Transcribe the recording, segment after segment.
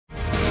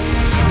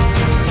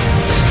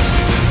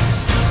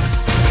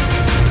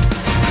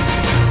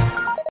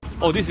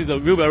Oh, this is a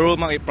Wheelbarrow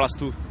MK8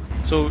 Plus II.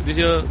 So this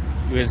year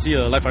you can see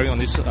a live firing on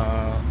this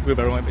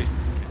Wheelbarrow MK8.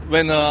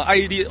 When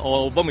IED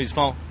or bomb is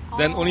found,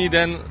 then only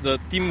then the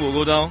team will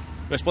go down,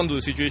 respond to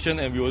the situation,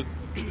 and we will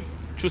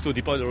choose to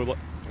deploy the robot.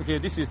 Okay,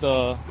 this is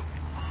the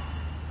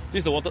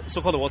water,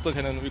 so-called the water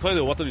cannon. We call it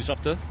the water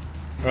disruptor,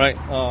 right?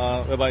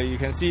 Whereby you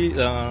can see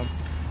the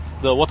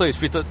water is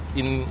fitted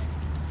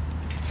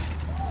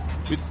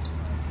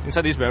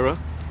inside this barrel,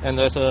 and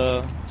there's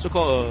a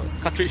so-called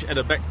cartridge at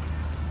the back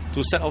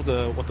to set off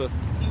the water.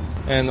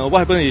 And what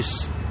happens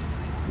is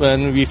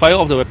when we fire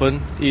off the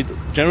weapon, it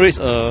generates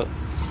a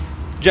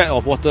jet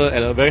of water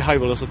at a very high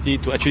velocity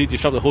to actually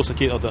disrupt the whole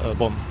circuit of the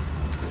bomb.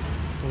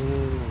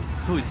 Oh,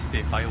 so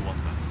they fire water?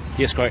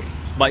 Yes, correct.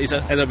 But it's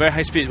at a very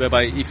high speed,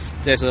 whereby if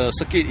there's a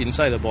circuit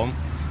inside the bomb,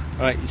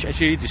 right, it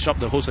actually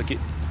disrupt the whole circuit.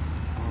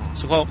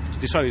 So-called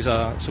disrupt is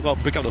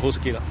so-called break up the whole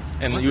circuit,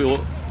 and you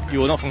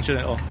will not function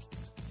at all.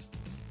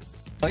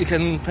 It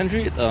can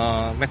penetrate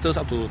metals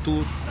up to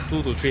 2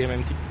 to 3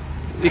 mm.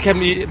 It can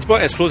be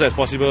deployed as close as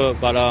possible,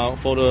 but on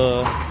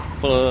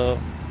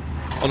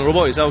the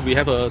robot itself, we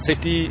have a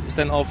safety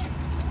standoff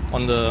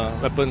on the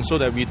weapon so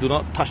that we do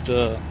not touch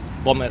the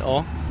bomb at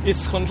all.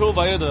 It's controlled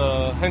via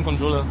the hand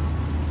controller.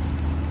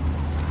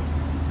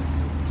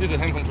 This is the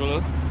hand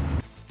controller.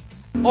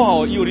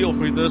 All our EOD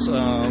operators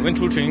went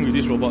through training with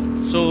this robot.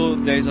 So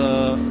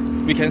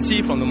we can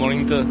see from the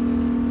monitor,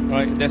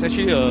 right? There's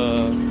actually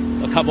a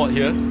cardboard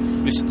here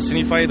which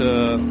signifies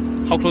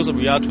how close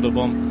we are to the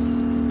bomb.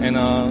 And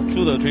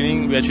through the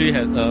training, we actually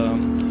had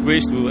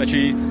ways to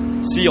actually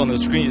see on the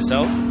screen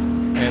itself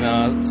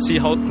and see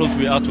how close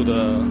we are to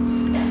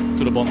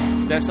the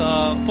bomb. There's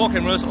 4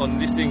 cameras on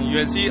this thing. You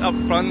can see up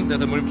front there's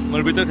a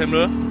manipulator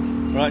camera,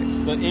 right?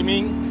 The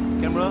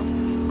aiming camera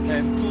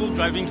and 2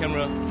 driving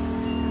camera.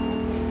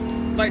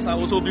 Lights are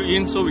also built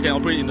in, so we can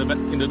operate in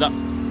the dark.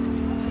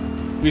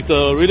 With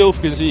the radio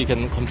frequency, you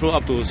can control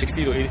up to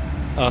 600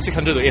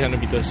 to 800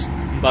 meters.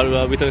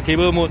 But with the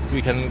cable mode,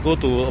 we can go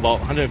to about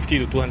 150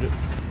 to 200.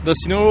 The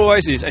scenario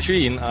wise is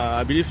actually in,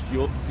 I believe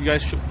you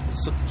guys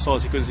saw a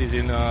sequence, is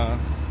in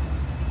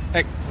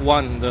Act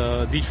 1,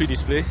 the D3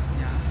 display.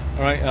 Yeah.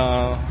 Alright,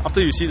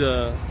 after you see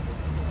the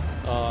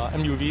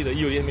MUV, the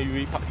EOD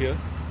MUV parked here,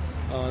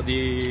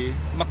 the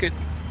market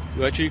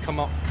will actually come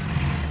out,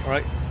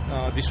 alright,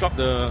 disrupt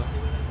the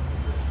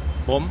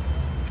bomb,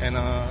 and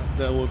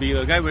there will be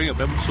a guy wearing a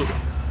bamboo suit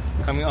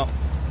coming out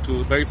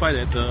to verify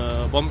that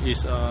the bomb is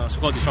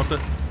so-called disrupted,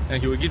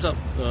 and he will give up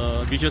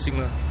a visual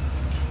signal.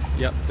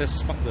 Yeah,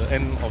 that's the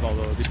end of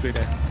our display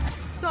there.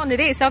 So on the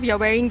day itself, you're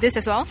wearing this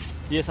as well?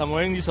 Yes, I'm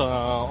wearing this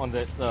on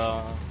the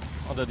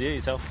day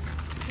itself.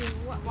 Okay,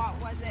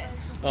 what is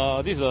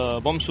it? This is a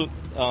bomb suit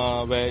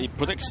where it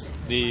protects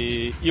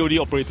the EOD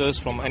operators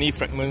from any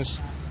fragments,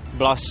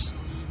 blasts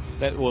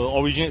that will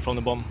originate from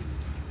the bomb.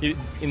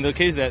 In the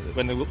case that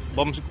when the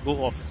bombs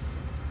go off.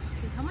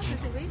 Okay, how much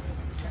does it weigh?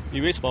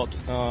 It weighs about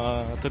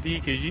 30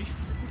 kg.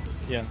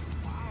 Yeah.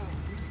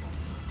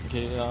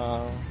 Okay.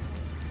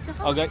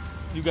 So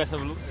you guys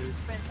have a look at it.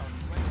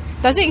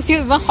 Does it feel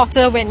even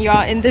hotter when you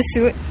are in this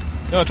suit?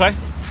 You want to try?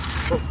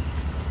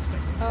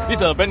 This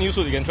is a brand new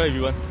suit. You can try if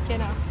you want. Okay,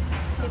 now.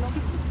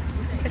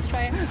 Let's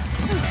try it.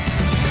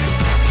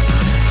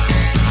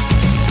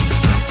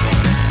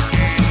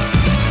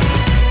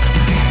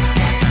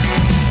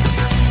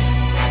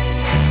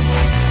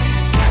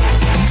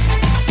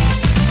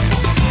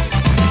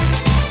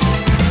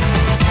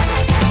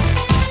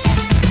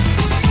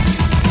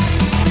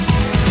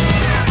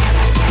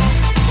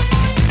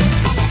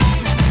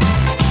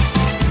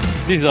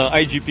 This is a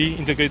IGP,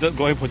 Integrated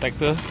Groin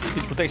Protector.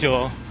 It protects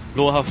your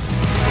lower half.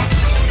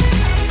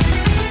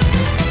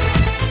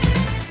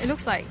 It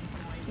looks like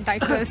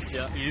diapers.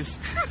 Yeah, it is.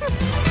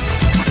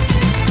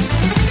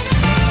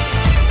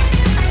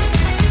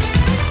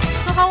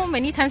 So how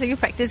many times have you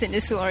practiced in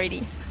this suit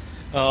already?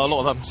 A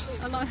lot of times.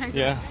 A lot of times?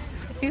 Yeah.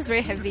 It feels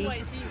very heavy.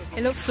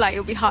 It looks like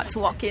it'll be hard to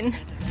walk in.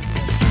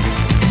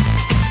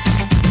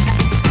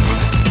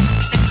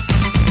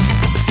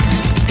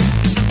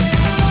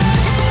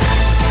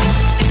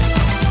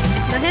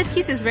 The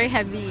headpiece is very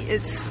heavy.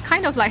 It's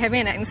kind of like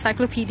having an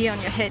encyclopedia on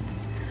your head.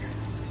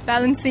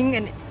 Balancing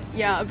and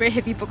a very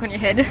heavy book on your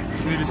head.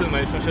 Can you listen to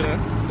my instruction?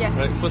 Yes.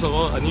 Right, first of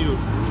all, I need to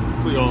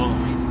put your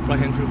right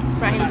hand through.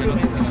 Right hand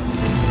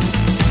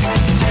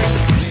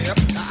through.